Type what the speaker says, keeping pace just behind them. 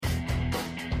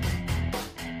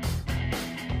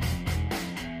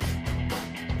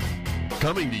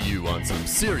Coming to you on some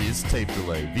serious tape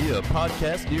delay via a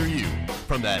podcast near you.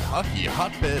 From that hockey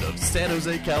hotbed of San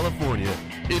Jose, California,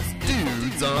 it's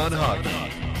Dudes on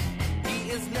Hockey. He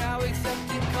is now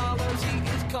accepting callers. He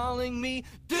is calling me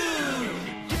dude.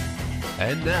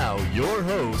 And now, your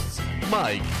hosts,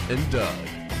 Mike and Doug.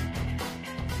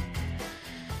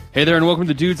 Hey there, and welcome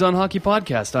to Dudes on Hockey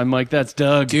Podcast. I'm Mike, that's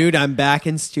Doug. Dude, I'm back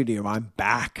in studio. I'm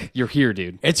back. You're here,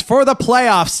 dude. It's for the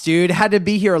playoffs, dude. Had to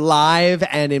be here live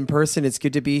and in person. It's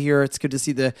good to be here. It's good to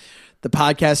see the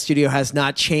podcast studio has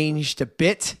not changed a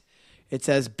bit. It's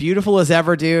as beautiful as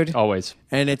ever, dude. Always.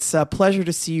 And it's a pleasure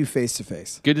to see you face to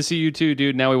face. Good to see you too,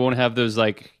 dude. Now we won't have those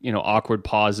awkward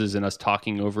pauses and us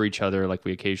talking over each other like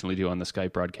we occasionally do on the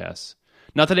Skype broadcasts.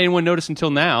 Not that anyone noticed until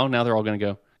now. Now they're all going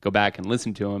to go back and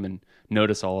listen to them and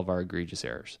notice all of our egregious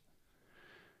errors.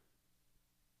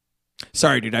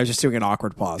 Sorry, dude. I was just doing an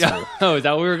awkward pause. Oh, is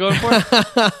that what we were going for?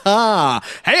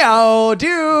 Hey-o,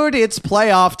 dude. It's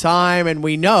playoff time, and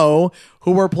we know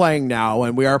who we're playing now.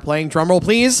 And we are playing, drumroll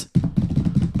please,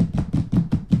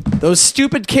 those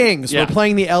stupid Kings. Yeah. We're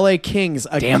playing the LA Kings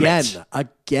Damn again. it.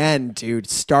 Again, dude.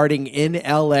 Starting in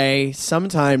LA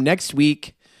sometime next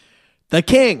week. The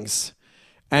Kings.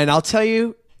 And I'll tell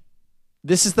you,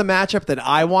 this is the matchup that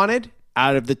I wanted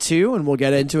out of the two, and we'll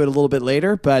get into it a little bit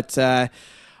later. But I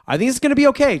think it's going to be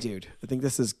okay, dude. I think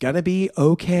this is going to be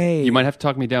okay. You might have to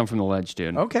talk me down from the ledge,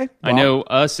 dude. Okay. I know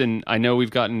us, and I know we've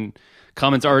gotten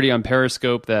comments already on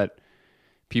Periscope that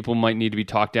people might need to be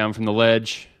talked down from the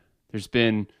ledge. There's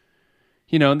been,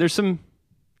 there's some...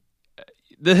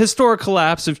 The historic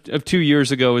collapse of 2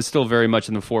 years ago is still very much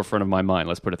in the forefront of my mind.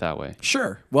 Let's put it that way.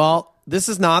 Sure. Well, this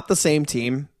is not the same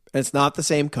team. It's not the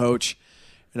same coach.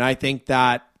 And I think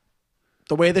that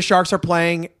the way the Sharks are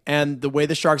playing and the way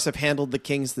the Sharks have handled the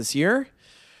Kings this year,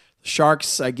 the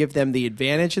Sharks, I give them the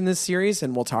advantage in this series,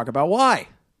 and we'll talk about why.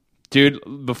 Dude,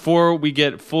 before we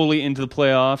get fully into the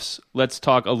playoffs, let's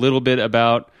talk a little bit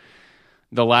about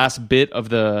the last bit of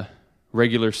the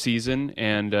regular season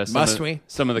and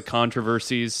some of the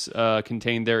controversies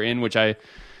contained therein, which the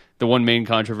one main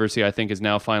controversy I think has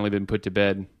now finally been put to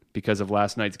bed because of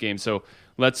last night's game. So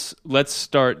let's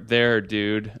start there,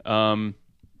 dude.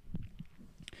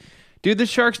 Dude, the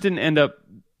Sharks didn't end up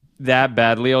that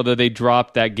badly, although they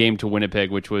dropped that game to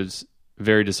Winnipeg, which was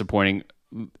very disappointing.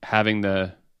 Having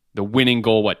the winning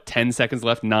goal, 10 seconds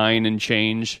left, 9 and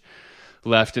change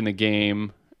left in the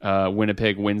game.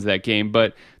 Winnipeg wins that game.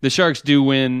 But the Sharks do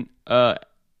win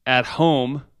at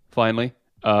home, finally,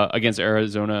 against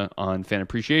Arizona on Fan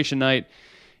Appreciation Night.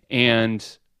 And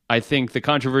I think the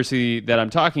controversy that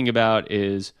I'm talking about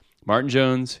is Martin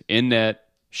Jones in net,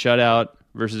 shutout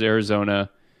versus Arizona.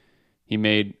 He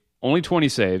made only 20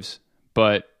 saves,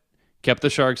 but kept the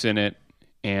Sharks in it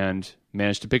and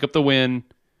managed to pick up the win.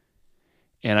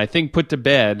 And I think put to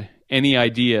bed any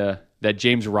idea that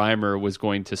James Reimer was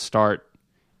going to start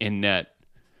in net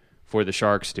for the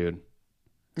Sharks, dude.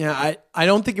 Yeah, I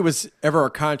don't think it was ever a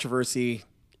controversy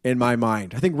in my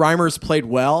mind. I think Reimer's played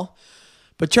well.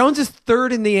 But Jones is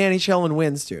third in the NHL in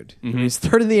wins, dude. Mm-hmm. He's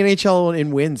third in the NHL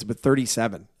in wins with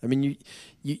 37. I mean,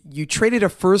 you traded a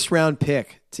first-round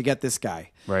pick to get this guy.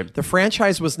 Right. The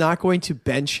franchise was not going to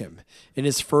bench him in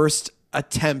his first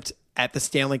attempt at the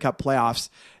Stanley Cup playoffs.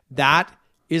 That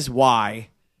is why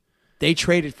they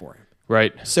traded for him.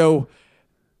 Right. So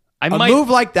a move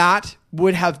like that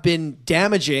would have been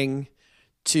damaging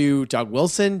to Doug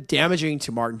Wilson, damaging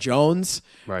to Martin Jones.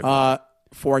 Right.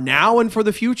 For now and for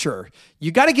the future.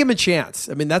 You got to give him a chance.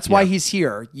 I mean, that's why he's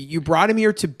here. You brought him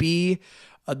here to be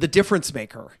the difference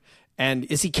maker. And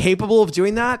is he capable of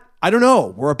doing that? I don't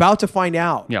know. We're about to find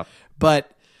out. Yeah.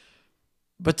 But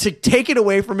to take it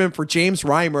away from him for James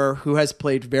Reimer, who has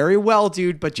played very well,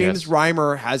 dude, but James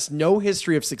Reimer has no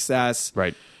history of success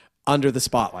under the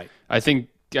spotlight. I think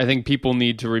people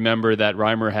need to remember that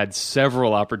Reimer had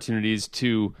several opportunities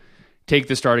to take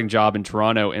the starting job in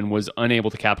Toronto and was unable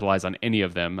to capitalize on any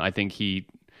of them. I think he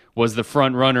was the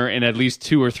front runner in at least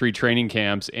 2 or 3 training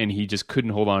camps, and he just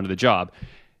couldn't hold on to the job.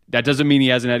 That doesn't mean he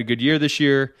hasn't had a good year this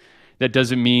year. That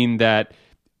doesn't mean that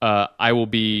I will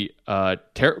be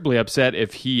terribly upset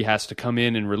if he has to come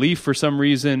in relief for some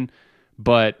reason.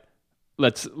 But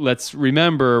let's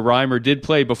remember Reimer did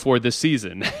play before this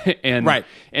season, and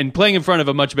playing in front of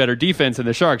a much better defense than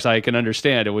the Sharks, I can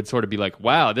understand. It would sort of be like,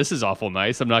 wow, this is awful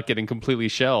nice. I'm not getting completely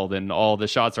shelled, and all the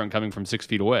shots aren't coming from 6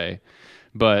 feet away.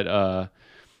 But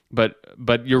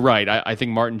you're right. I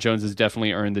think Martin Jones has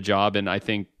definitely earned the job, and I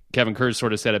think Kevin Kurz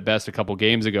sort of said it best a couple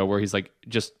games ago, where he's like,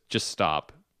 just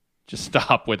stop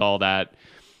with all that.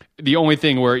 The only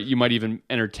thing where you might even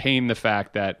entertain the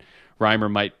fact that Reimer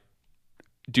might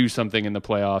do something in the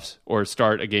playoffs or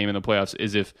start a game in the playoffs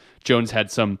is if Jones had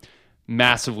some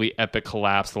massively epic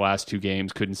collapse the last 2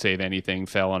 games, couldn't save anything,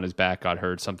 fell on his back, got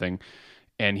hurt, something.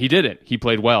 And he didn't. He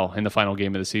played well in the final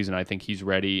game of the season. I think he's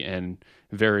ready and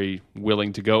very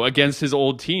willing to go against his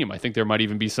old team. I think there might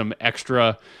even be some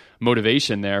extra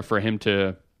motivation there for him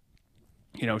to,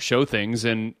 show things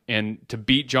and to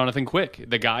beat Jonathan Quick,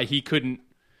 the guy he couldn't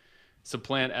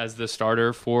supplant as the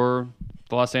starter for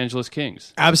the Los Angeles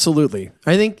Kings. Absolutely.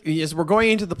 I think as we're going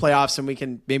into the playoffs, and we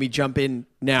can maybe jump in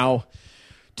now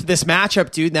to this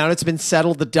matchup, dude. Now that it's been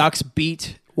settled, the Ducks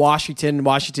beat Washington.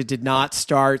 Washington did not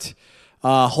start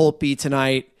Holtby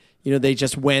tonight. They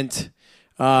just went.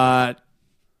 No,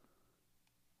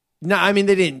 I mean,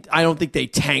 they didn't. I don't think they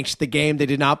tanked the game. They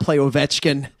did not play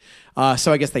Ovechkin.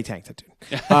 So I guess they tanked it, dude.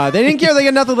 They didn't care. They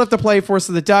got nothing left to play for.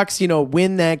 So the Ducks,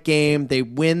 win that game. They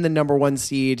win the number 1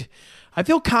 seed. I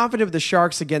feel confident of the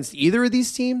Sharks against either of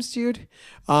these teams, dude.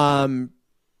 But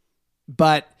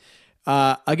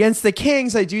against the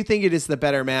Kings, I do think it is the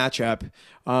better matchup.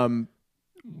 What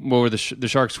were the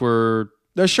Sharks were?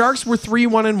 The Sharks were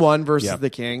 3-1-1 versus the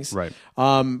Kings. Right.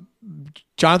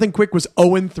 Jonathan Quick was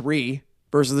 0-3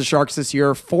 versus the Sharks this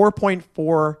year.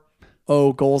 4.40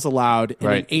 goals allowed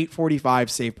and an .845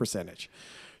 save percentage.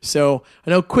 So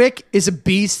I know Quick is a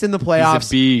beast in the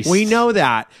playoffs. He's a beast. We know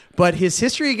that. But his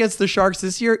history against the Sharks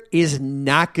this year is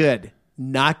not good.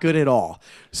 Not good at all.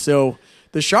 So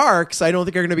the Sharks, I don't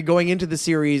think are going to be going into the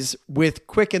series with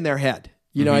Quick in their head.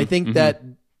 I think that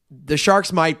the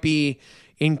Sharks might be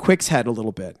in Quick's head a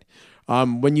little bit.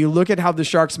 When you look at how the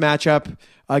Sharks match up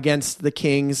against the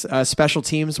Kings, special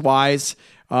teams wise,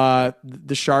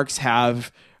 the Sharks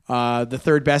have the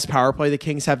 3rd best power play. The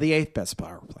Kings have the 8th best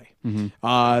power play.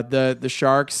 The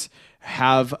Sharks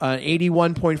have an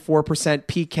 81.4%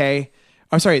 PK.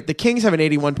 I'm sorry, the Kings have an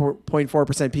 81.4%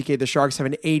 PK. The Sharks have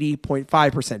an 80.5%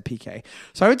 PK.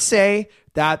 So I would say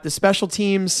that the special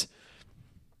teams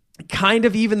kind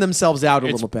of even themselves out a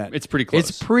little bit. It's pretty close.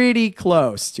 It's pretty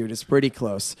close, dude. It's pretty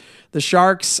close. The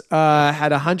Sharks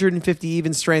had 150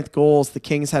 even strength goals. The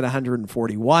Kings had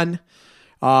 141.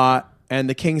 And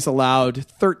the Kings allowed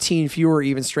 13 fewer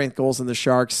even strength goals than the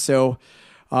Sharks. So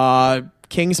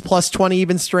Kings plus 20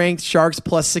 even strength, Sharks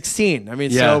plus 16. I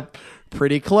mean, so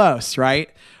pretty close, right?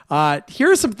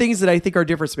 Here are some things that I think are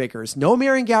difference makers. No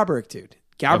Marian Gaborik, dude.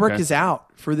 Gaborik is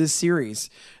out for this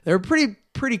series. They're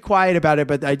pretty quiet about it,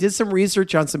 but I did some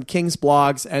research on some Kings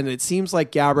blogs, and it seems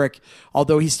like Gaborik,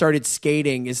 although he started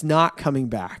skating, is not coming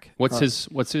back. What's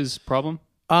his problem?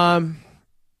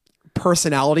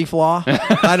 Personality flaw.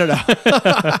 I don't know.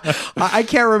 I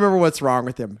can't remember what's wrong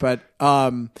with him, but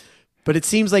it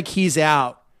seems like he's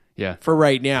out for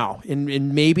right now,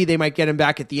 and maybe they might get him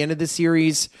back at the end of the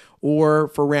series or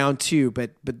for round 2, but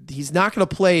he's not going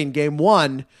to play in game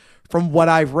 1. From what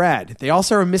I've read, they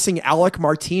also are missing Alec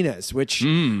Martinez, which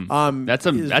that's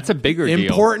a bigger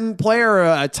important player,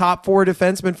 a top 4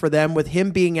 defenseman for them. With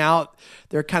him being out,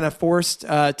 they're kind of forced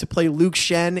to play Luke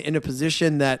Shen in a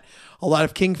position that a lot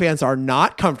of King fans are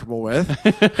not comfortable with,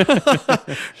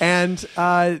 and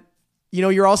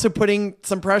you're also putting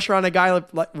some pressure on a guy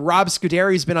like Rob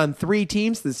Scuderi, who's been on 3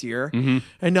 teams this year,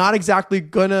 and not exactly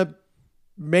gonna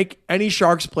make any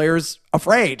Sharks players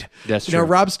afraid. That's true.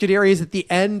 Rob Scuderi is at the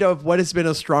end of what has been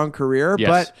a strong career,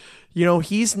 but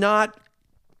he's not,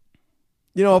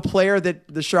 a player that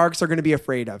the Sharks are going to be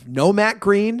afraid of. No Matt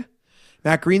Green.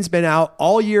 Matt Green's been out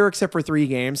all year except for 3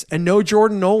 games, and no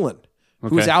Jordan Nolan,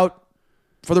 who's out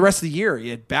for the rest of the year. He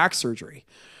had back surgery.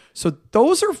 So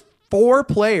those are 4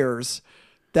 players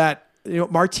that,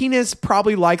 Martinez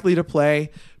probably likely to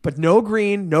play, but no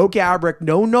Green, no Gaborik,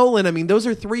 no Nolan. I mean, those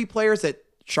are 3 players that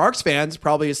Sharks fans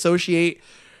probably associate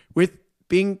with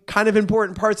being kind of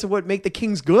important parts of what make the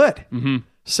Kings good.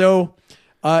 So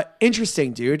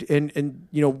interesting, dude. And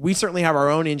we certainly have our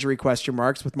own injury question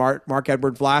marks with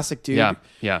Marc-Edouard Vlasic, dude.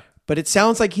 Yeah. But it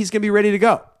sounds like he's going to be ready to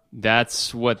go.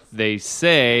 That's what they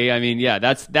say. I mean,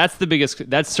 that's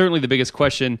certainly the biggest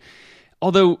question.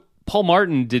 Although Paul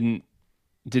Martin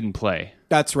didn't play.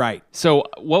 That's right. So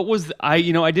what was I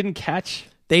didn't catch.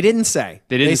 They didn't say.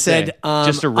 They said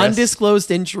just a rest.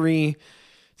 Undisclosed injury.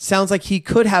 Sounds like he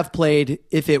could have played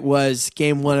if it was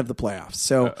game 1 of the playoffs.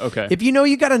 So if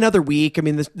you got another week, I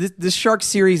mean, this Sharks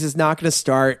series is not going to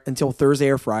start until Thursday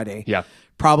or Friday. Yeah,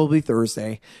 probably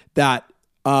Thursday. That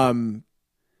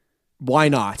why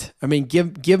not? I mean,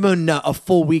 give him a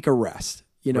full week of rest.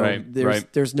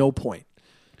 There's no point.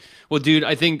 Well, dude,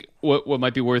 I think what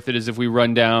might be worth it is if we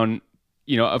run down,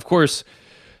 of course,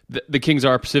 the Kings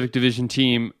are a Pacific Division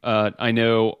team. I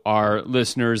know our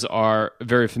listeners are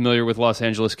very familiar with Los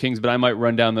Angeles Kings, but I might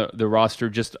run down the roster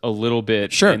just a little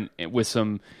bit, Sure. and with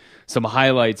some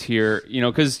highlights here.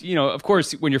 Because of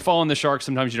course, when you're following the Sharks,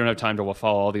 sometimes you don't have time to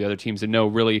follow all the other teams and know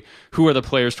really who are the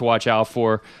players to watch out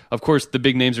for. Of course, the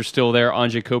big names are still there.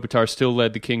 Anze Kopitar still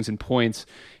led the Kings in points.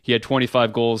 He had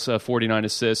 25 goals, 49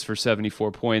 assists for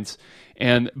 74 points.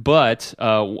 But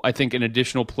I think an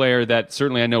additional player that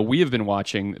certainly I know we have been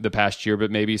watching the past year,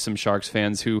 but maybe some Sharks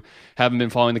fans who haven't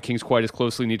been following the Kings quite as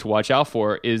closely need to watch out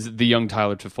for, is the young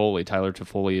Tyler Toffoli. Tyler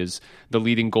Toffoli is the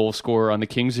leading goal scorer on the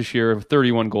Kings this year,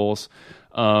 31 goals.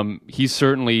 He's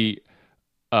certainly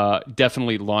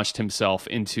definitely launched himself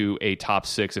into a top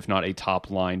 6, if not a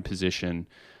top line position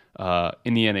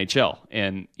in the NHL.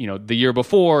 And the year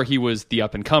before he was the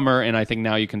up and comer, and I think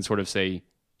now you can sort of say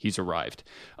he's arrived.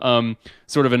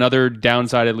 Sort of another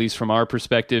downside, at least from our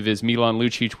perspective, is Milan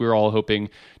Lucic. We were all hoping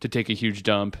to take a huge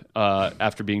dump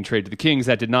after being traded to the Kings.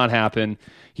 That did not happen.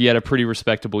 He had a pretty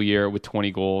respectable year with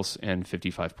 20 goals and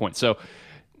 55 points. So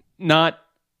not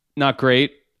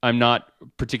great. I'm not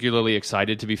particularly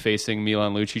excited to be facing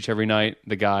Milan Lucic every night.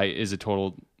 The guy is a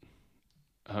total...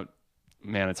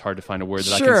 man, it's hard to find a word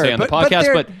that I can say on the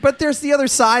podcast, but there's the other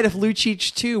side of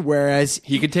Lucic too, whereas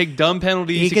he could take dumb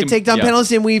penalties. He can take dumb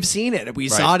penalties, and we've seen it. We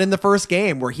Right. saw it in the first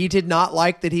game where he did not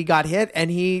like that he got hit, and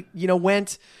he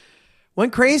went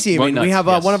crazy. I mean, Nuts, we have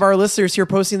yes. one of our listeners here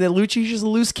posting that Lucic is a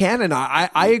loose cannon.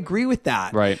 I agree with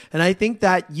that, Right. And I think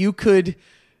that you could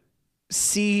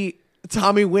see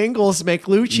Tommy Wingles make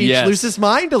Lucic Yes. lose his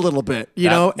mind a little bit,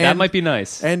 that might be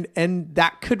nice. And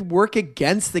that could work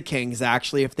against the Kings,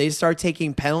 actually, if they start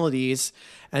taking penalties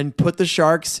and put the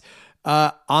Sharks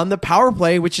on the power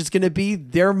play, which is going to be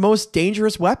their most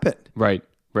dangerous weapon. Right.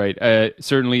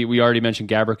 Certainly, we already mentioned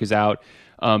Gabrick is out.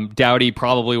 Doughty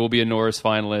probably will be a Norris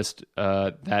finalist,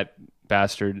 that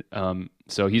bastard.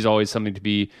 So he's always something to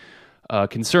be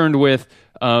concerned with.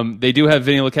 They do have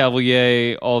Vinny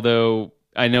Lecavalier, although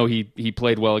I know he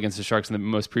played well against the Sharks in the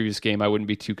most previous game. I wouldn't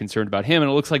be too concerned about him.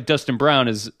 And it looks like Dustin Brown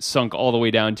has sunk all the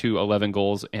way down to 11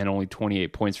 goals and only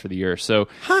 28 points for the year. So,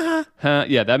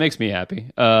 yeah, that makes me happy.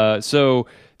 So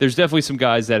there's definitely some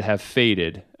guys that have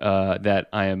faded that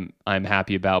I'm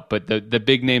happy about. But the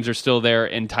big names are still there,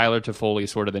 and Tyler Toffoli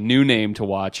is sort of the new name to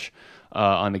watch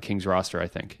on the Kings roster, I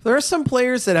think. There are some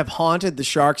players that have haunted the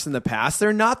Sharks in the past.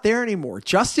 They're not there anymore.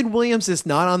 Justin Williams is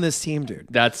not on this team, dude.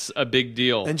 That's a big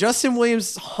deal. And Justin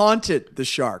Williams haunted the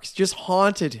Sharks. Just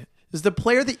haunted. Is the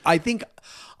player that I think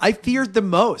I feared the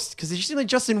most, because it seemed like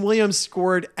Justin Williams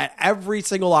scored at every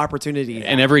single opportunity.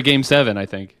 And every Game 7, I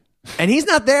think. And he's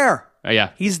not there. Yeah.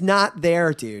 He's not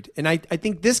there, dude. And I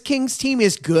think this Kings team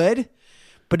is good,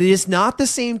 but it is not the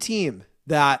same team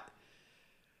that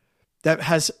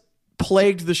has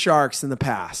plagued the Sharks in the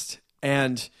past.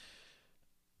 And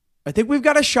I think we've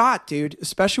got a shot, dude,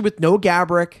 especially with no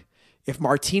Gabrick. If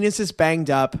Martinez is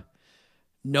banged up,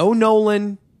 no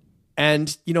Nolan,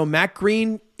 and, Matt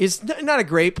Green is not a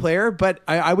great player, but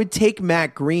I would take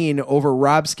Matt Green over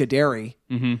Rob Scuderi.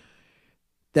 Mm-hmm.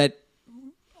 That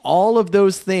all of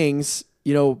those things,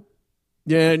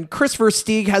 and Chris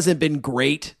Versteeg hasn't been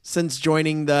great since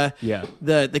joining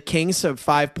the Kings of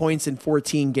 5 points in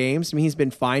 14 games. I mean, he's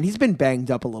been fine. He's been banged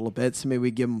up a little bit, so maybe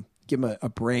we give him a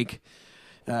break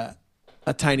a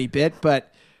tiny bit.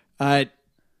 But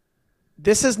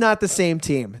this is not the same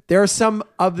team. There are some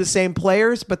of the same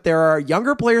players, but there are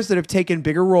younger players that have taken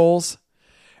bigger roles,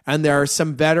 and there are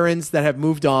some veterans that have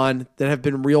moved on that have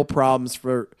been real problems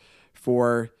for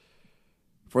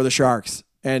the Sharks.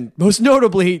 And most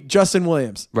notably, Justin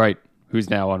Williams. Right. Who's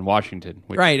now on Washington.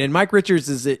 Right. And Mike Richards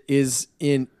is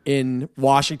in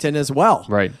Washington as well.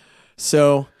 Right.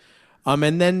 So,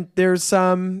 and then there's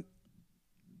one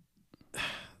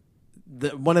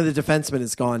of the defensemen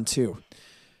is gone too.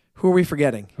 Who are we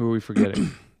forgetting? It's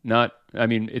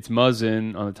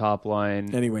Muzzin on the top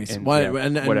line. Anyways, and whatever.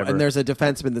 And there's a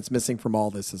defenseman that's missing from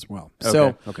all this as well.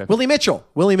 So, Okay. Willie Mitchell.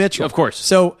 Of course.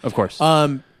 So, of course.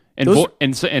 And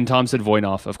Tom said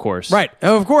Voinov, of course. Right.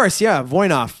 Oh, of course. Yeah.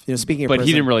 Voinov. Speaking of But prison.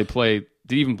 he didn't really play.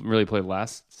 Did he even really play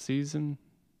last season?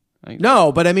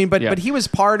 No, but but he was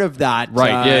part of that.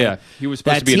 Right. Yeah. He was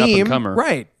supposed to be an up-and-comer.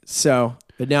 Right. So,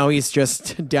 but now he's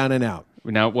just down and out.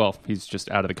 Now, he's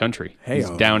just out of the country. He's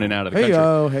Hey-o. down and out of the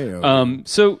Hey-o, country. hey-o.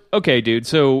 So, okay, dude.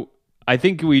 So I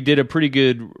think we did a pretty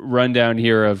good rundown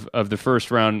here of the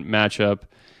first round matchup.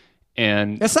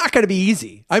 And It's not going to be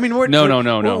easy. I mean,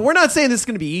 No. We're not saying this is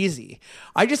going to be easy.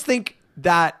 I just think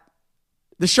that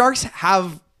the Sharks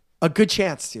have a good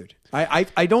chance, dude.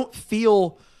 I don't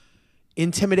feel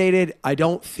intimidated. I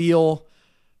don't feel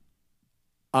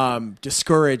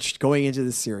discouraged going into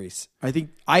this series.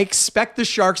 I expect the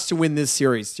Sharks to win this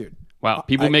series, dude. Wow.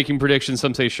 People making predictions.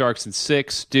 Some say Sharks in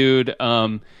 6, dude.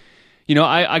 I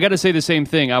got to say the same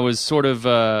thing. I was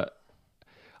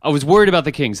I was worried about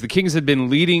the Kings. The Kings had been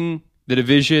leading the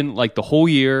division like the whole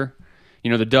year.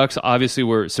 The Ducks obviously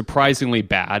were surprisingly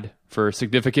bad for a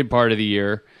significant part of the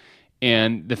year.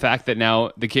 And the fact that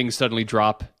now the Kings suddenly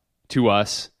drop to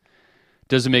us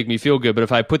doesn't make me feel good. But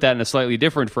if I put that in a slightly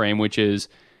different frame, which is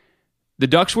the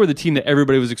Ducks were the team that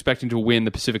everybody was expecting to win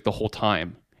the Pacific the whole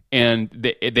time. And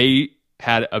they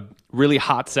had a really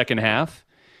hot second half.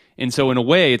 And so in a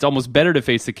way, it's almost better to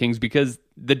face the Kings because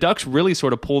the Ducks really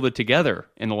sort of pulled it together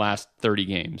in the last 30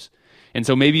 games. And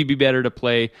so maybe it'd be better to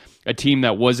play a team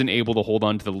that wasn't able to hold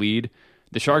on to the lead.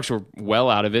 The Sharks were well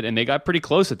out of it, and they got pretty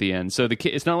close at the end. So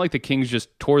it's not like the Kings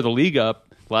just tore the league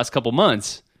up the last couple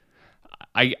months.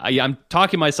 I'm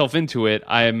talking myself into it.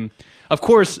 Of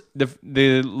course,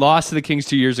 the loss to the Kings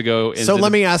 2 years ago is. So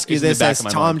let me ask you this, as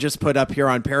Tom just put up here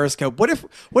on Periscope: What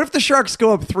if the Sharks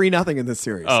go up 3-0 in this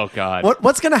series? Oh God!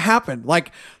 What's going to happen?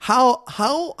 Like how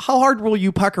hard will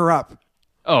you pucker up?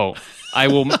 Oh, I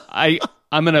will.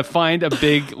 I'm going to find a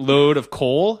big load of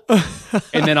coal,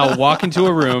 and then I'll walk into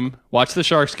a room, watch the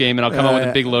Sharks game, and I'll come out with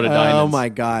a big load of diamonds. Oh my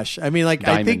gosh! I mean, like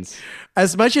diamonds. I think.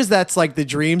 As much as that's like the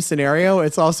dream scenario,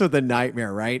 it's also the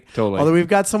nightmare, right? Totally. Although we've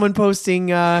got someone posting,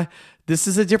 this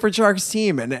is a different Sharks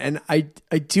team, and I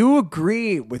do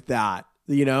agree with that,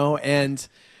 and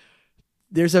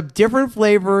there's a different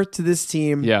flavor to this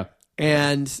team. Yeah.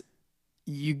 And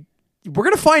we're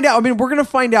gonna find out. I mean, we're gonna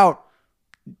find out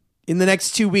in the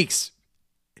next 2 weeks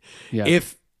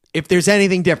if there's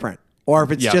anything different. Or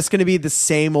if it's just going to be the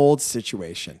same old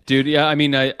situation. Dude, yeah, I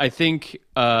mean, I think,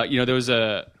 there was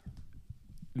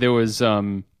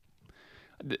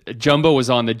Jumbo was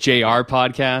on the JR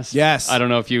podcast. Yes. I don't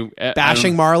know if you...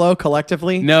 Bashing Marleau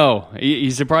collectively? No.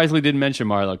 He surprisingly didn't mention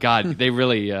Marleau. God, they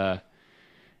really...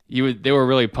 they were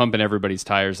really pumping everybody's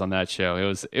tires on that show. It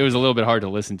was a little bit hard to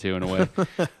listen to in a way.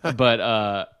 But,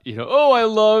 I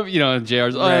love...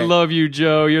 JR's, right. I love you,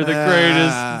 Joe. You're the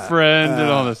greatest friend and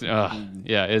all this.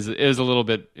 Yeah, it was a little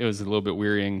bit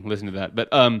wearying listening to that. But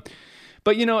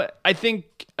I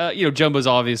think Jumbo's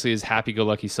obviously his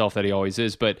happy-go-lucky self that he always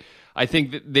is. But I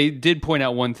think that they did point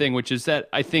out one thing, which is that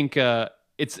I think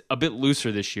it's a bit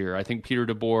looser this year. I think Peter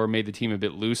DeBoer made the team a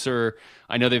bit looser.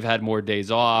 I know they've had more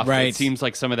days off. Right. It seems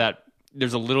like some of that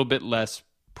there's a little bit less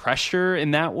pressure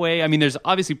in that way. I mean, there's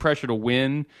obviously pressure to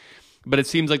win, but it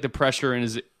seems like the pressure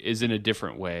is in a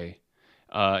different way.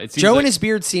 It seems Joe and his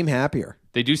beard seem happier.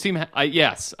 They do seem.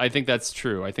 Yes, I think that's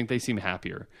true. I think they seem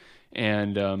happier.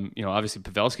 And obviously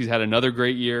Pavelski's had another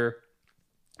great year.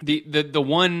 The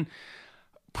one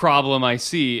problem I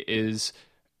see is,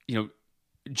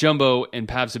 Jumbo and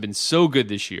Pavs have been so good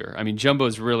this year. I mean,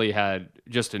 Jumbo's really had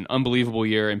just an unbelievable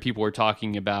year, and people were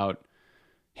talking about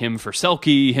him for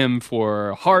Selke, him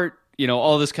for Hart,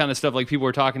 all this kind of stuff. Like people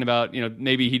were talking about,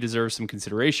 maybe he deserves some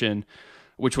consideration,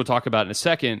 which we'll talk about in a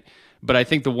second. But I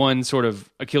think the one sort of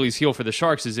Achilles heel for the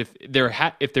Sharks is if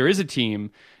there is a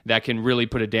team that can really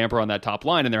put a damper on that top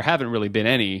line, and there haven't really been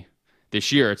any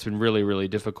this year, it's been really, really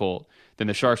difficult, then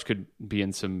the Sharks could be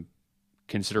in some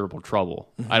considerable trouble.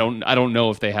 Mm-hmm. I don't know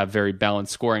if they have very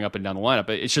balanced scoring up and down the lineup,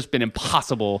 but it's just been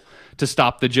impossible to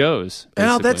stop the Joes. Basically.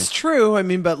 Now that's true. I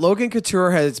mean, but Logan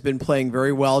Couture has been playing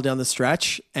very well down the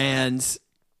stretch, and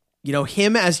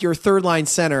him as your third line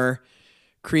center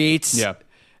creates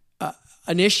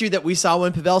an issue that we saw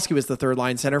when Pavelski was the third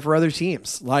line center for other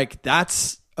teams. Like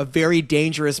that's a very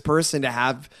dangerous person to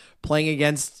have playing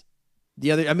against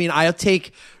the other. I mean, I'll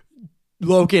take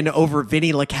Logan over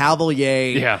Vinny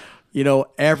LeCavalier. Yeah.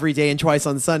 Every day and twice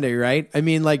on Sunday, right? I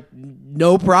mean, like,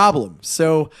 no problem.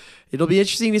 So it'll be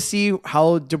interesting to see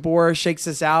how DeBoer shakes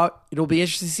this out. It'll be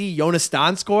interesting to see Jonas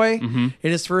Donskoy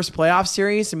in his first playoff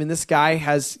series. I mean, this guy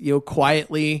has,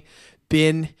 quietly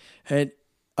been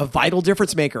a vital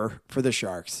difference maker for the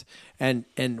Sharks. And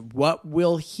what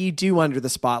will he do under the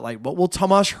spotlight? What will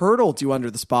Tomas Hertl do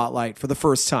under the spotlight for the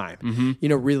first time?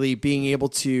 Mm-hmm. Really being able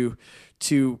to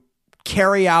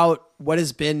carry out what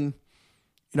has been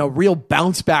real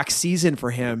bounce back season for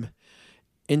him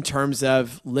in terms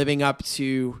of living up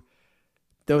to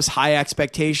those high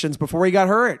expectations before he got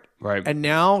hurt. Right. And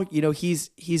now,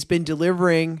 he's been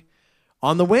delivering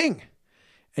on the wing.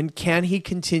 And can he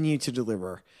continue to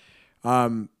deliver?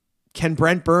 Can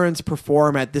Brent Burns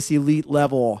perform at this elite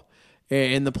level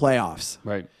in the playoffs?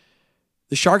 Right.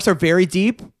 The Sharks are very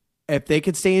deep. If they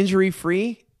could stay injury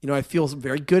free, I feel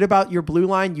very good about your blue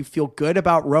line. You feel good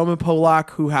about Roman Polak,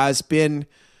 who has been,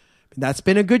 that's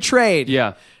been a good trade.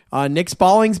 Yeah. Nick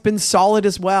Spalling's been solid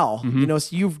as well. You know,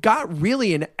 so you've got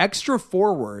really an extra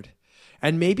forward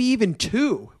and maybe even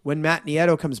two when Matt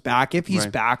Nieto comes back. If he's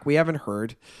back, we haven't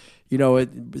heard, you know,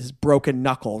 his broken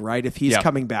knuckle, right? If he's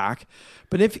coming back.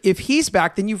 But if he's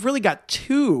back, then you've really got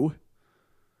two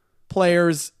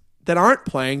players that aren't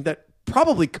playing that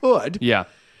probably could. Yeah.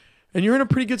 And you're in a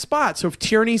pretty good spot. So if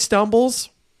Tierney stumbles,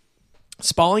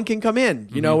 Spalling can come in.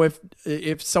 You know,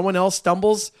 if someone else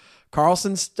stumbles,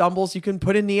 Carlson stumbles, you can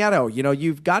put in Nieto. You know,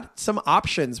 you've got some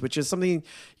options, which is something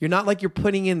you're not like you're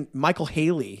putting in Michael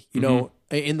Haley, you know,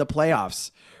 in the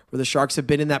playoffs where the Sharks have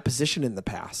been in that position in the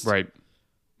past. Right.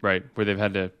 Where they've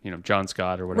had to, you know, John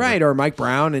Scott or whatever. Right. Or Mike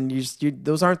Brown. And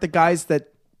those aren't the guys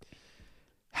that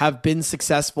have been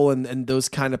successful in those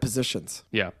kind of positions.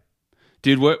 Yeah.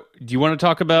 Dude, what do you want to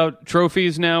talk about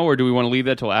trophies now, or do we want to leave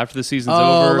that till after the season's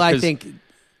over? I think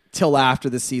till after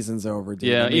the season's over, dude.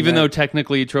 Yeah, I mean, even though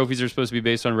technically trophies are supposed to be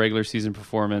based on regular season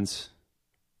performance.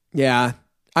 Yeah.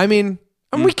 I mean,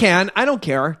 we can. I don't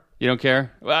care. You don't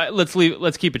care? Well,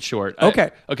 let's keep it short.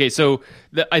 Okay. Okay, so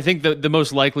I think the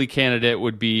most likely candidate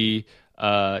would be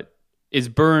is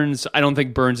Burns. I don't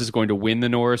think Burns is going to win the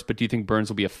Norris, but do you think Burns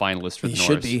will be a finalist for the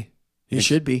Norris? He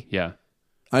should be. Yeah.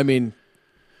 I mean,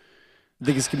 I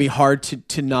think it's going to be hard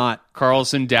to not.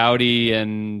 Carlson, Doughty,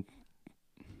 and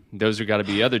those are got to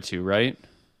be the other two, right?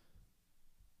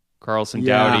 Carlson,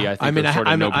 Doughty, I think are sort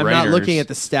of no-brainers. I'm not looking at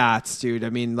the stats, dude.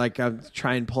 I mean, like, I'm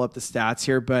trying to pull up the stats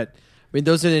here, but I mean,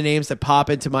 those are the names that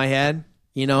pop into my head,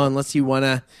 you know, unless you want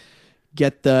to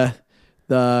get the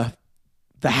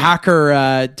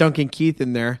hacker Duncan Keith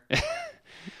in there.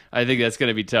 I think that's going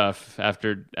to be tough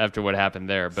after what happened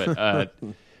there, but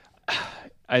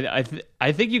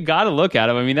I think you got to look at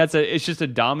him. I mean, it's just a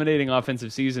dominating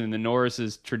offensive season, and the Norris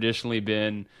has traditionally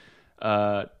been,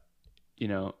 you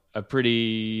know, a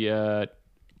pretty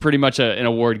much an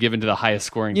award given to the highest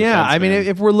scoring. Yeah, I mean, defenseman.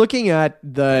 if we're looking at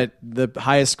the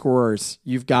highest scorers,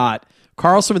 you've got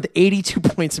Carlson with 82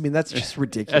 points. I mean, that's just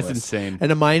ridiculous. That's insane.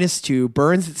 And a -2.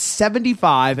 Burns at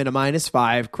 75 and a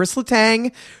 -5. Chris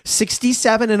Letang,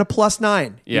 67 and a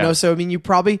 +9. Yeah. You know, so I mean,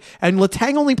 and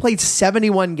Letang only played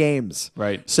 71 games.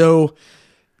 Right. So,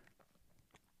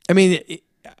 I mean,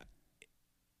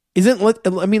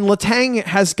 Letang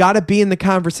has got to be in the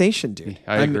conversation, dude.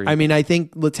 I agree. I mean, I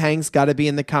think Letang's got to be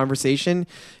in the conversation.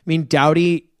 I mean,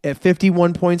 Doughty at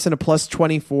 51 points and a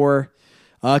 +24.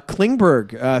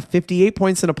 Klingberg, 58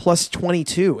 points and a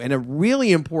 +22. And a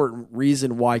really important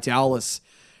reason why Dallas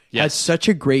had such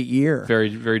a great year. Very,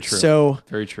 very true. So,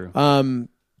 very true.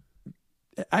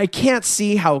 I can't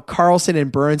see how Carlson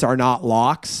and Burns are not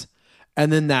locks.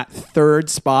 And then that third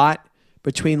spot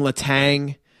between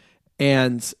Letang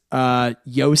and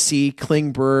Yossi,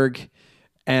 Klingberg,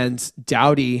 and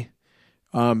Doughty,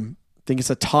 I think it's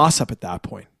a toss-up at that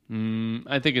point.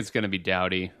 I think it's going to be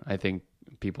Doughty. I think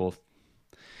people...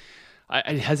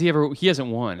 He hasn't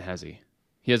won, has he?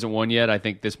 He hasn't won yet. I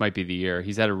think this might be the year.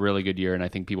 He's had a really good year, and I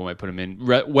think people might put him in,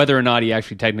 whether or not he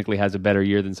actually technically has a better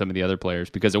year than some of the other players,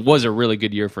 because it was a really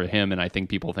good year for him, and I think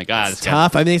people think, it's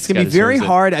tough. I mean, it's going to be very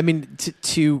hard. I mean,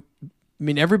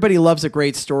 everybody loves a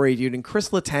great story, dude, and Chris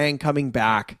Letang coming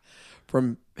back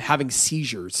from having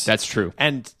seizures. That's true.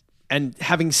 And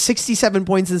having 67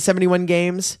 points in 71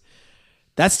 games,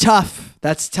 that's tough.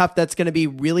 That's tough. That's going to be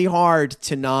really hard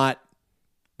to not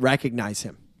recognize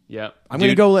him. Yeah, I'm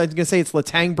going to say it's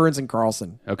Letang, Burns, and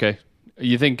Carlson. Okay,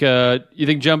 you think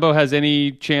Jumbo has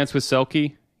any chance with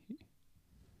Selke?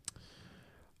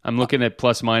 I'm looking at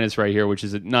 ± right here, which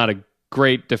is not a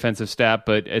great defensive stat,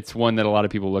 but it's one that a lot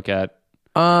of people look at.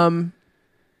 A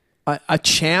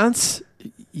chance?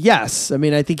 Yes. I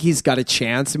mean, I think he's got a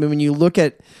chance. I mean, when you look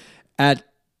at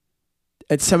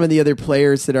some of the other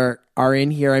players that are in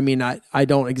here, I mean, I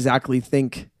don't exactly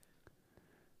think.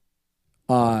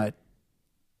 I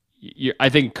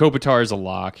think Kopitar is a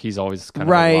lock. He's always kind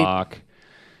of a lock.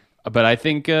 But I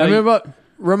think...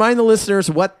 remind the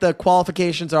listeners what the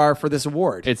qualifications are for this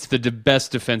award. It's the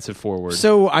best defensive forward.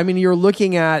 So, I mean, you're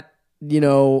looking at, you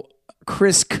know,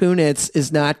 Chris Kunitz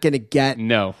is not going to get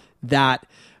that.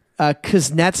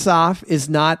 Kuznetsov is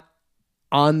not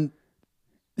on...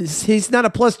 He's not a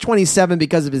 +27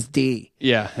 because of his D.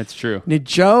 Yeah, that's true. Now,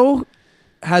 Joe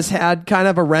has had kind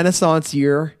of a renaissance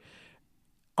year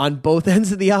on both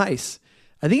ends of the ice.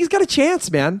 I think he's got a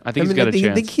chance, man. I think he's got a chance.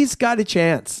 I think he's got a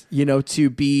chance, you know, to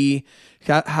be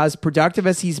as productive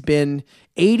as he's been.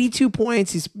 82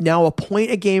 points. He's now a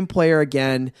point-a-game player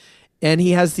again, and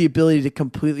he has the ability to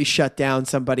completely shut down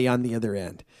somebody on the other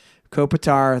end.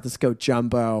 Kopitar, let's go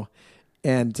Jumbo.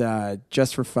 And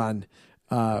just for fun,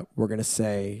 we're going to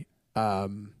say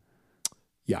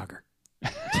Yager.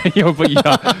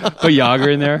 Put Yager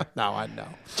in there. No, I know.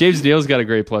 James Neal's got a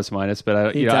great plus minus,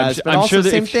 but He does, but I'm also sure that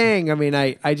same if, thing. I mean,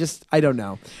 I don't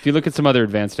know. if you look at some other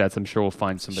advanced stats, I'm sure we'll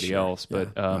find somebody else.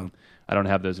 But yeah. I don't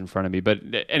have those in front of me. But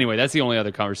anyway, that's the only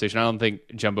other conversation. I don't think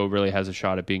Jumbo really has a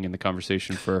shot at being in the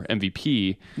conversation for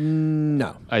MVP.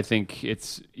 No. I think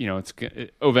it's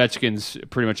Ovechkin's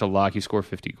pretty much a lock. He scored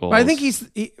 50 goals. But I think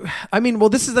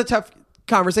this is the tough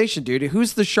conversation, dude.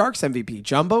 Who's the Sharks MVP,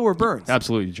 Jumbo or Burns?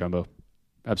 Absolutely Jumbo.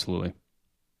 Absolutely.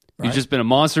 Right. He's just been a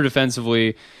monster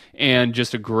defensively and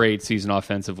just a great season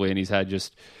offensively. And he's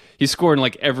scored in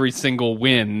like every single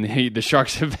win the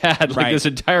Sharks have had like this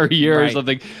entire year or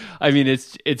something. I mean,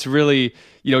 it's really,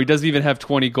 he doesn't even have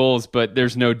 20 goals, but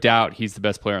there's no doubt he's the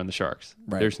best player on the Sharks.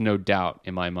 Right. There's no doubt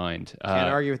in my mind. Can't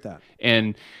argue with that.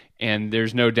 And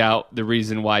there's no doubt the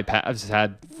reason why Pavs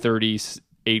had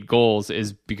 38 goals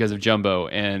is because of Jumbo.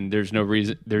 And there's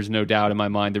no doubt in my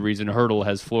mind the reason Hurdle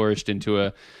has flourished into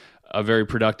a very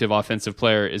productive offensive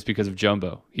player is because of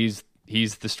Jumbo. He's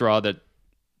the straw that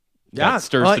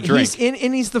stirs the drink.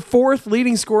 He's the fourth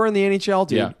leading scorer in the NHL,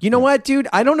 dude. Yeah. You know what, dude?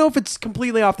 I don't know if it's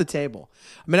completely off the table.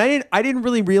 I mean, I didn't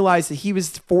really realize that he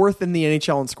was fourth in the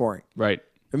NHL in scoring. Right.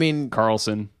 I mean,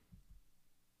 Carlson.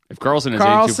 If Carlson is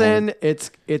 82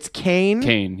 points, it's Kane.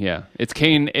 Kane, yeah. It's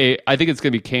Kane. I think it's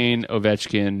going to be Kane,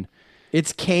 Ovechkin.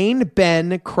 It's Kane,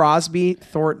 Ben, Crosby,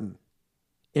 Thornton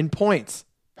in points.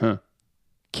 Huh.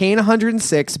 Kane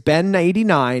 106, Ben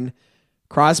 89,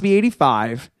 Crosby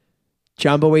 85,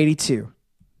 Jumbo 82.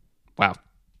 Wow.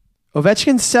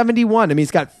 Ovechkin 71. I mean,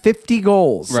 he's got 50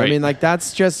 goals. Right. I mean, like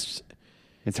that's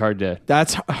hard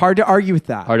to argue with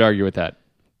that. to argue with that.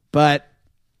 But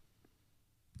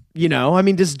I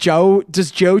mean, does Joe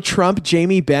trump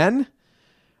Jamie Benn?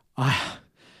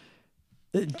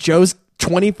 Joe's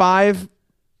 25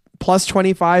 plus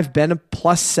 25, Ben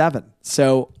plus 7.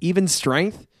 So even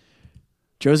strength,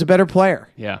 Joe's a better player.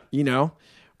 Yeah.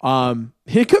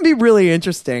 It could be really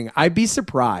interesting. I'd be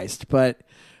surprised, but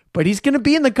he's going to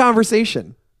be in the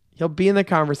conversation. He'll be in the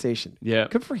conversation. Yeah.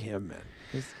 Good for him,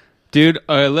 man. Dude,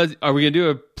 are we going to do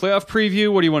a playoff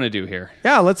preview? What do you want to do here?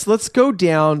 Yeah, let's go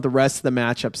down the rest of the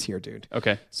matchups here, dude.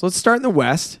 Okay. So let's start in the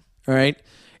West. All right.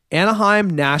 Anaheim,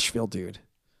 Nashville, dude.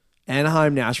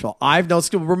 Anaheim, Nashville.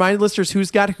 Let's remind listeners who's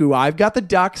got who. I've got the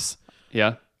Ducks.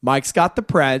 Yeah. Mike's got the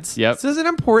Preds. Yep. This is an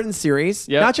important series,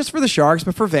 not just for the Sharks,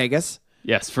 but for Vegas.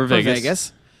 Yes, for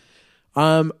Vegas.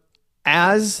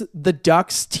 As the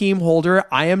Ducks team holder,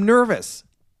 I am nervous.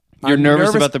 You're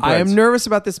nervous about the Preds? I am nervous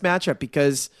about this matchup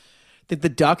because I think the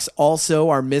Ducks also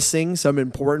are missing some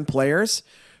important players.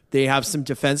 They have some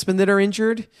defensemen that are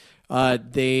injured.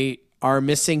 They are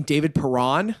missing David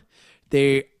Perron.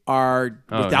 They are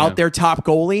without their top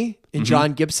goalie in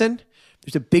John Gibson.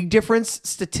 There's a big difference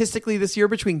statistically this year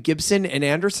between Gibson and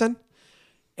Anderson.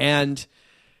 And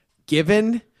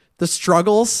given the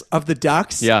struggles of the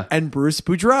Ducks and Bruce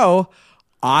Boudreau,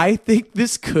 I think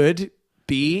this could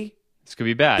be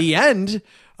bad. The end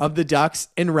of the Ducks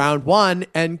in round one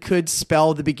and could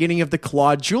spell the beginning of the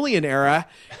Claude Julien era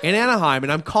in Anaheim.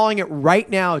 And I'm calling it right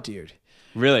now, dude.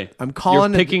 Really? You're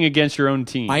picking against your own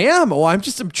team. I am. Well, I'm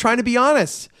trying to be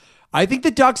honest. I think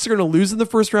the Ducks are going to lose in the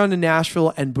first round in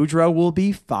Nashville, and Boudreau will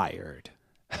be fired.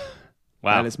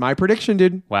 Wow. That is my prediction,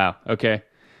 dude. Wow. Okay.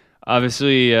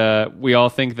 Obviously, we all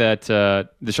think that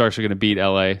the Sharks are going to beat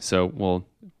LA, so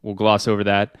we'll gloss over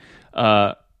that.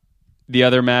 The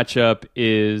other matchup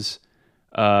is,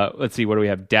 let's see, what do we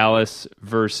have? Dallas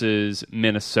versus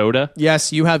Minnesota.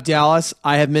 Yes, you have Dallas.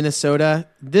 I have Minnesota.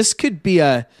 This could be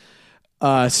a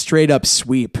straight up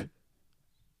sweep.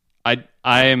 I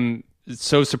am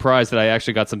so surprised that I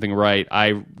actually got something right.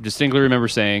 I distinctly remember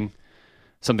saying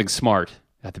something smart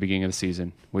at the beginning of the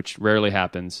season, which rarely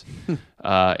happens.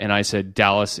 And I said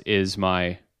Dallas is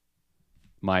my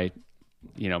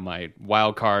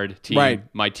wild card team, right.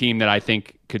 My team that I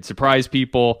think could surprise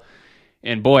people.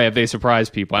 And boy, have they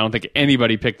surprised people. I don't think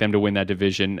anybody picked them to win that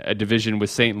division, a division with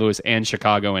St. Louis and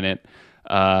Chicago in it.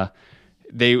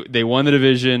 They won the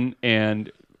division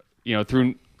and,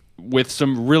 with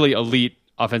some really elite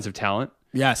offensive talent.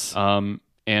 Yes.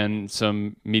 And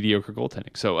some mediocre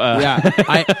goaltending. So,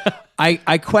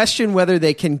 I question whether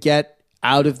they can get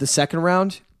out of the second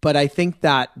round, but I think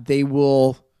that they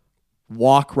will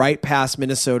walk right past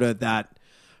Minnesota. That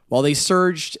while they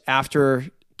surged after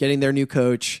getting their new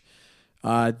coach,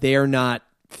 they are not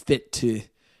fit to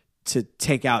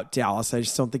take out Dallas. I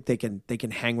just don't think they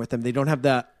can hang with them. They don't have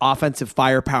the offensive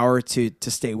firepower to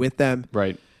stay with them.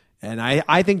 Right. And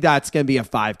I think that's going to be a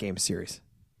 5-game series.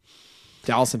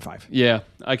 Dallas in 5. Yeah,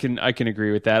 I can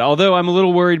agree with that. Although I'm a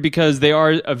little worried because they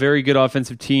are a very good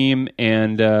offensive team,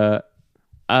 and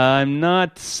I'm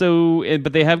not so,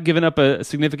 but they have given up a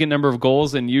significant number of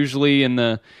goals, and usually in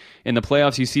the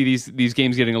playoffs, you see these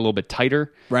games getting a little bit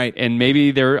tighter, Right. And maybe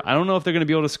I don't know if they're going to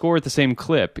be able to score at the same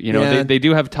clip. You know, Yeah. they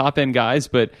do have top end guys,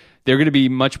 but they're going to be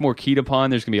much more keyed upon.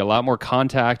 There's going to be a lot more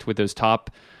contact with those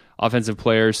top offensive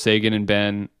players, Sagan and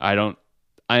Ben.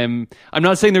 I'm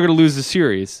not saying they're going to lose the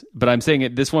series, but I'm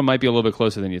saying this one might be a little bit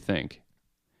closer than you think.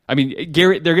 I mean,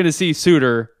 Garrett, they're going to see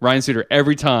Ryan Suter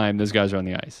every time those guys are on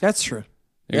the ice. That's true.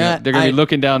 They're going to be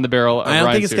looking down the barrel of I don't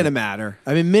Ryan think it's Suter. going to matter.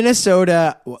 I mean,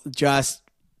 Minnesota just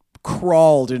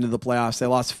crawled into the playoffs. They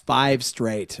lost 5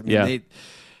 straight. I mean, Yeah.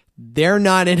 they're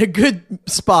not in a good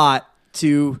spot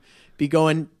to be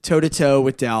going toe to toe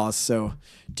with Dallas. So,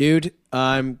 dude,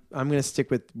 I'm going to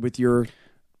stick with your pick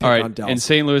All right, on Dallas. and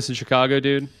St. Louis and Chicago,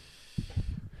 dude.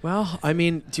 Well, I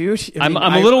mean, dude, I'm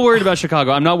a little worried about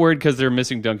Chicago. I'm not worried because they're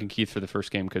missing Duncan Keith for the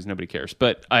first game because nobody cares.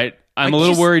 But I'm a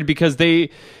little worried because they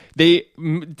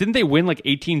didn't they win like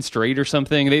 18 straight or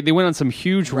something. They went on some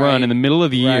huge run in the middle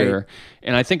of the year,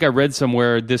 and I think I read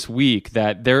somewhere this week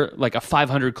that they're like a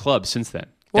 500 club since then.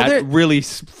 Well, that really,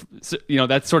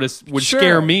 that sort of would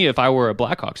scare me if I were a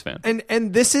Blackhawks fan.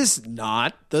 And this is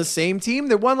not the same team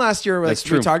that won last year. Like That's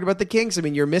true. We talked about the Kings. I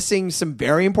mean, you're missing some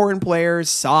very important players,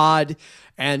 Saad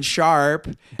and Sharp,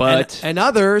 and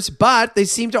others, but they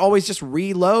seem to always just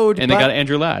reload. And they got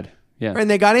Andrew Ladd. Yeah. And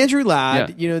they got Andrew Ladd.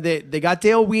 Yeah. You know, they got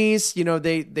Dale Weiss. You know,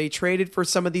 they traded for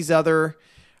some of these other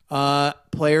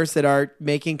players that are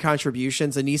making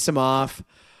contributions. Anisimov.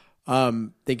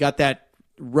 They got that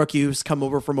rookie who's come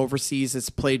over from overseas. That's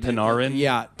played Panarin.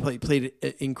 Yeah, played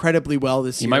incredibly well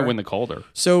this year. He might win the Calder.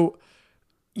 So,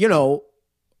 you know,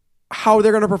 how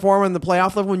they're going to perform on the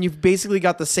playoff level when you've basically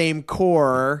got the same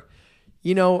core.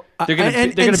 You know, They're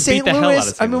going to beat the St. hell Louis, out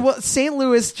of St. Louis. St.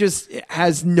 Louis just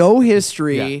has no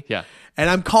history. Yeah. And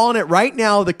I'm calling it right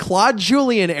now. The Claude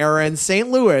Julien era in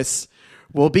St. Louis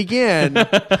will begin.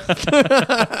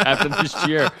 After this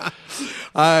year.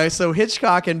 So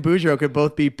Hitchcock and Boudreaux could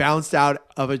both be bounced out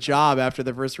of a job after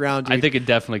the first round. Dude. I think it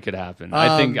definitely could happen.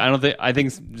 I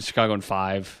think Chicago in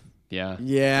 5. Yeah.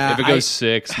 Yeah. If it goes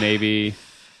 6, maybe.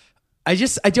 I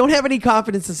don't have any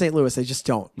confidence in St. Louis. I just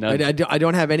don't. None. I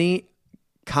don't have any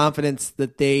confidence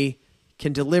that they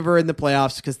can deliver in the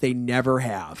playoffs because they never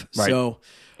have. Right. So,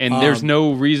 And there's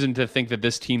no reason to think that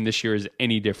this team this year is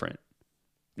any different.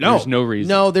 no, There's no reason.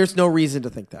 No, there's no reason to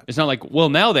think that. It's not like, well,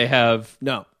 now they have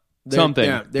No, something.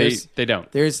 yeah, They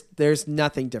don't. There's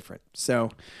nothing different. So,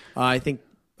 I think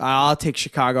I'll take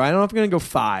Chicago. I don't know if I'm going to go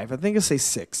 5. I think I'll say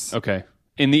 6. Okay.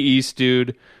 In the East,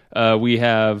 dude, we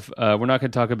have, we're not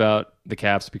going to talk about the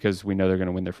Caps because we know they're going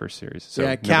to win their first series. So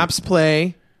Yeah, Caps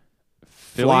play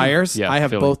Philly? Flyers. Yeah, I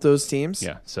have Philly. both those teams.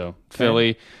 Yeah, so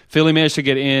Philly managed to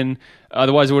get in.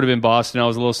 Otherwise, it would have been Boston. I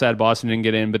was a little sad Boston didn't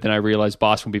get in, but then I realized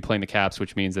Boston will be playing the Caps,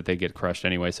 which means that they get crushed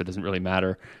anyway, so it doesn't really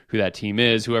matter who that team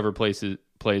is. Whoever plays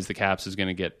the Caps is going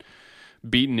to get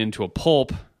beaten into a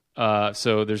pulp,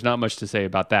 so there's not much to say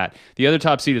about that. The other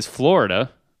top seed is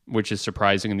Florida, which is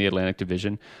surprising in the Atlantic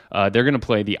Division. They're going to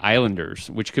play the Islanders,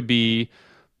 which could be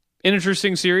an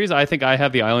interesting series. I think I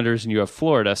have the Islanders and you have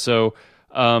Florida, so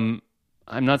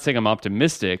I'm not saying I'm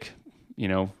optimistic,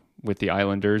 with the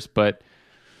Islanders, but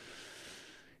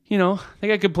they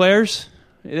got good players.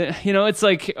 It's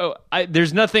like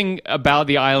there's nothing about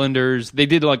the Islanders. They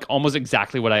did like almost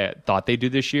exactly what I thought they'd do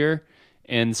this year,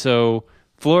 and so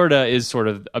Florida is sort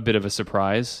of a bit of a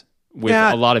surprise with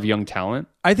a lot of young talent.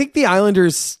 I think the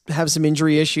Islanders have some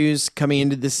injury issues coming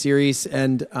into this series,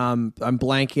 and I'm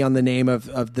blanking on the name of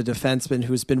the defenseman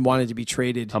who's been wanted to be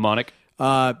traded. Harmonic.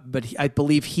 But I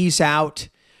believe he's out.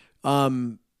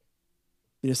 So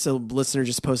the listener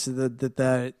just posted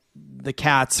that the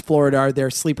Cats, Florida, are their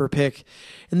sleeper pick.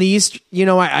 In the East,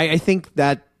 I think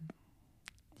that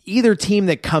either team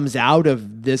that comes out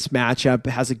of this matchup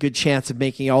has a good chance of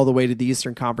making it all the way to the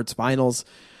Eastern Conference Finals.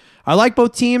 I like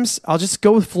both teams. I'll just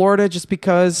go with Florida just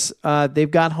because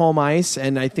they've got home ice,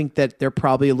 and I think that they're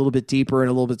probably a little bit deeper and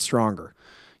a little bit stronger.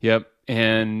 Yep.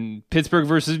 And Pittsburgh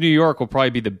versus New York will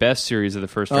probably be the best series of the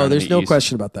first round. Oh, there's in the no East.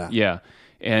 question about that. Yeah.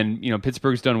 And,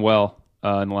 Pittsburgh's done well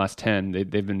in the last 10.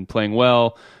 They've been playing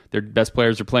well. Their best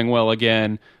players are playing well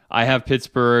again. I have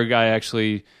Pittsburgh. I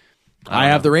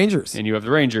have the Rangers. And you have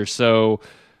the Rangers. So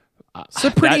it's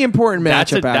a pretty important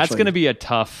matchup, That's actually. going to be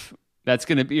that's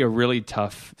going to be a really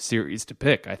tough series to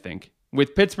pick, I think.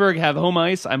 With Pittsburgh have home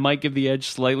ice, I might give the edge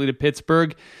slightly to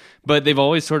Pittsburgh, but they've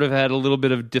always sort of had a little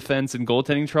bit of defense and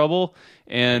goaltending trouble,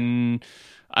 and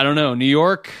I don't know. New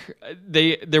York,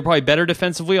 they're probably better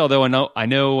defensively. Although I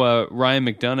know Ryan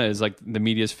McDonough is like the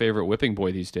media's favorite whipping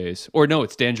boy these days. Or no,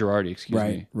 it's Dan Girardi. Excuse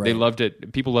me. Right. They loved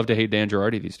it. People love to hate Dan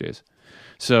Girardi these days.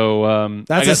 So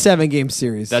that's a 7-game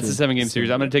series. That's a 7-game series.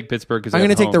 I'm going to take Pittsburgh because I'm going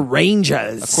to take the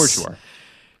Rangers. Of course you are.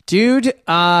 Dude,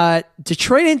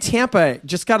 Detroit and Tampa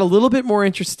just got a little bit more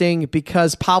interesting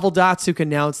because Pavel Datsyuk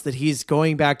announced that he's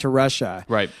going back to Russia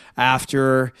Right.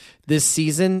 after this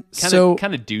season. Kind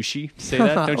of douchey to say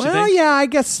that, don't you well, think? yeah, I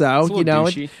guess so. It's a little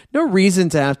douchey. No reason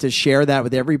to have to share that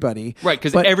with everybody. Right,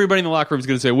 because But- everybody in the locker room is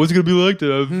going to say, what's it going to be like to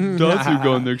have Datsyuk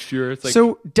going next year? It's like,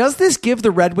 So does this give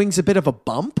the Red Wings a bit of a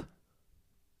bump?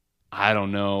 I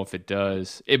don't know if it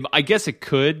does. I guess it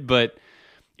could, but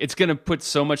it's going to put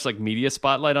so much like media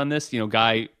spotlight on this.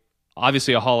 Guy,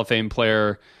 obviously a Hall of Fame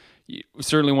player,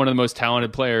 certainly one of the most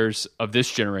talented players of this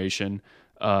generation,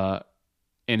 and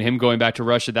him going back to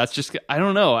Russia. That's just, I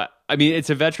don't know. I mean, it's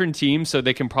a veteran team, so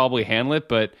they can probably handle it,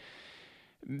 but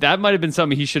that might have been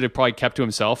something he should have probably kept to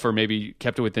himself, or maybe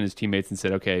kept it within his teammates and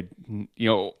said, okay,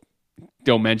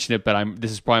 don't mention it, but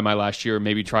this is probably my last year.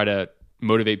 Maybe try to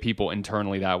motivate people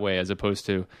internally that way, as opposed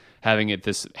to having it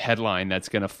this headline that's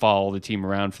going to follow the team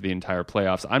around for the entire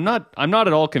playoffs. I'm not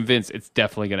at all convinced it's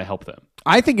definitely going to help them.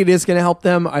 I think it is going to help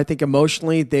them. I think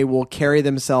emotionally they will carry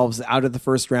themselves out of the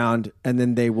first round and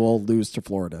then they will lose to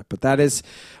Florida. But that is,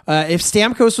 if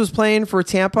Stamkos was playing for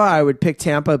Tampa, I would pick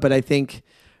Tampa, but I think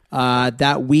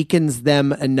that weakens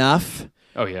them enough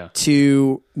Oh yeah,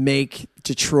 to make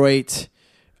Detroit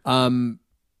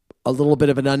a little bit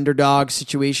of an underdog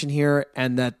situation here,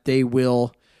 and that they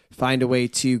will find a way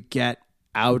to get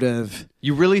out of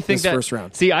you really think this that first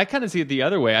round. See, I kind of see it the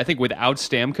other way. I think without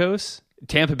Stamkos,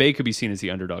 Tampa Bay could be seen as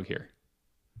the underdog here.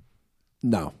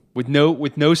 No. With no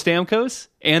Stamkos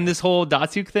and this whole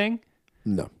Datsyuk thing,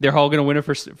 No. they're all going to win it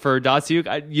for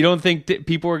Datsyuk. You don't think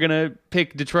people are going to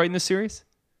pick Detroit in this series?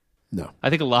 No. I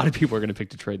think a lot of people are going to pick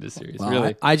Detroit in this series. Well,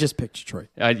 really, I just picked Detroit.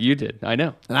 You did. I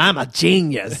know. And I'm a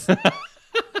genius.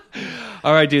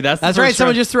 All right, dude. That's That's the right. first Someone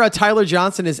round. just threw out Tyler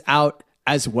Johnson is out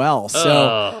as well.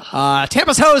 So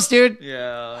Tampa's hose, dude.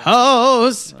 Yeah.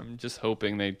 Hose. I'm just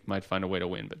hoping they might find a way to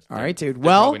win. But All right, dude. they're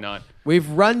Well, probably not. we've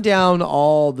run down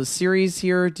all the series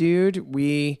here, dude.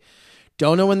 We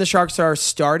don't know when the Sharks are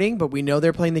starting, but we know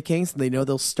they're playing the Kings, and they know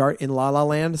they'll start in La La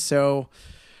Land. So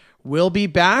we'll be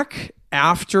back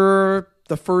after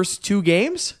the first two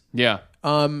games Yeah.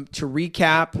 to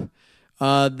recap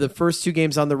the first two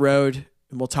games on the road,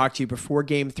 and we'll talk to you before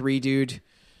Game 3, dude.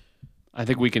 I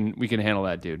think we can handle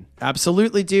that, dude.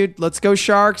 Absolutely, dude. Let's go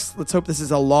Sharks. Let's hope this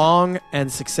is a long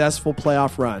and successful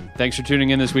playoff run. Thanks for tuning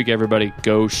in this week, everybody.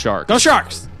 Go Sharks. Go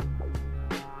Sharks!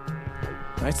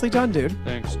 Nicely done, dude.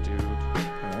 Thanks, dude. All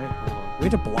right. We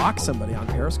had to block somebody on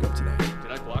Periscope today.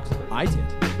 Did I block somebody? I did.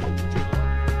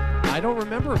 I don't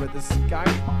remember, but this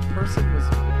person was...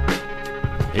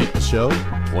 Hate the show?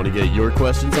 Want to get your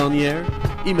questions on the air?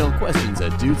 Email questions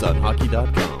at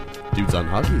dudesonhockey.com. Dudes on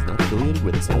Hockey is not affiliated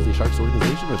with the San Jose Sharks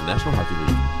organization or the National Hockey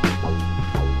League.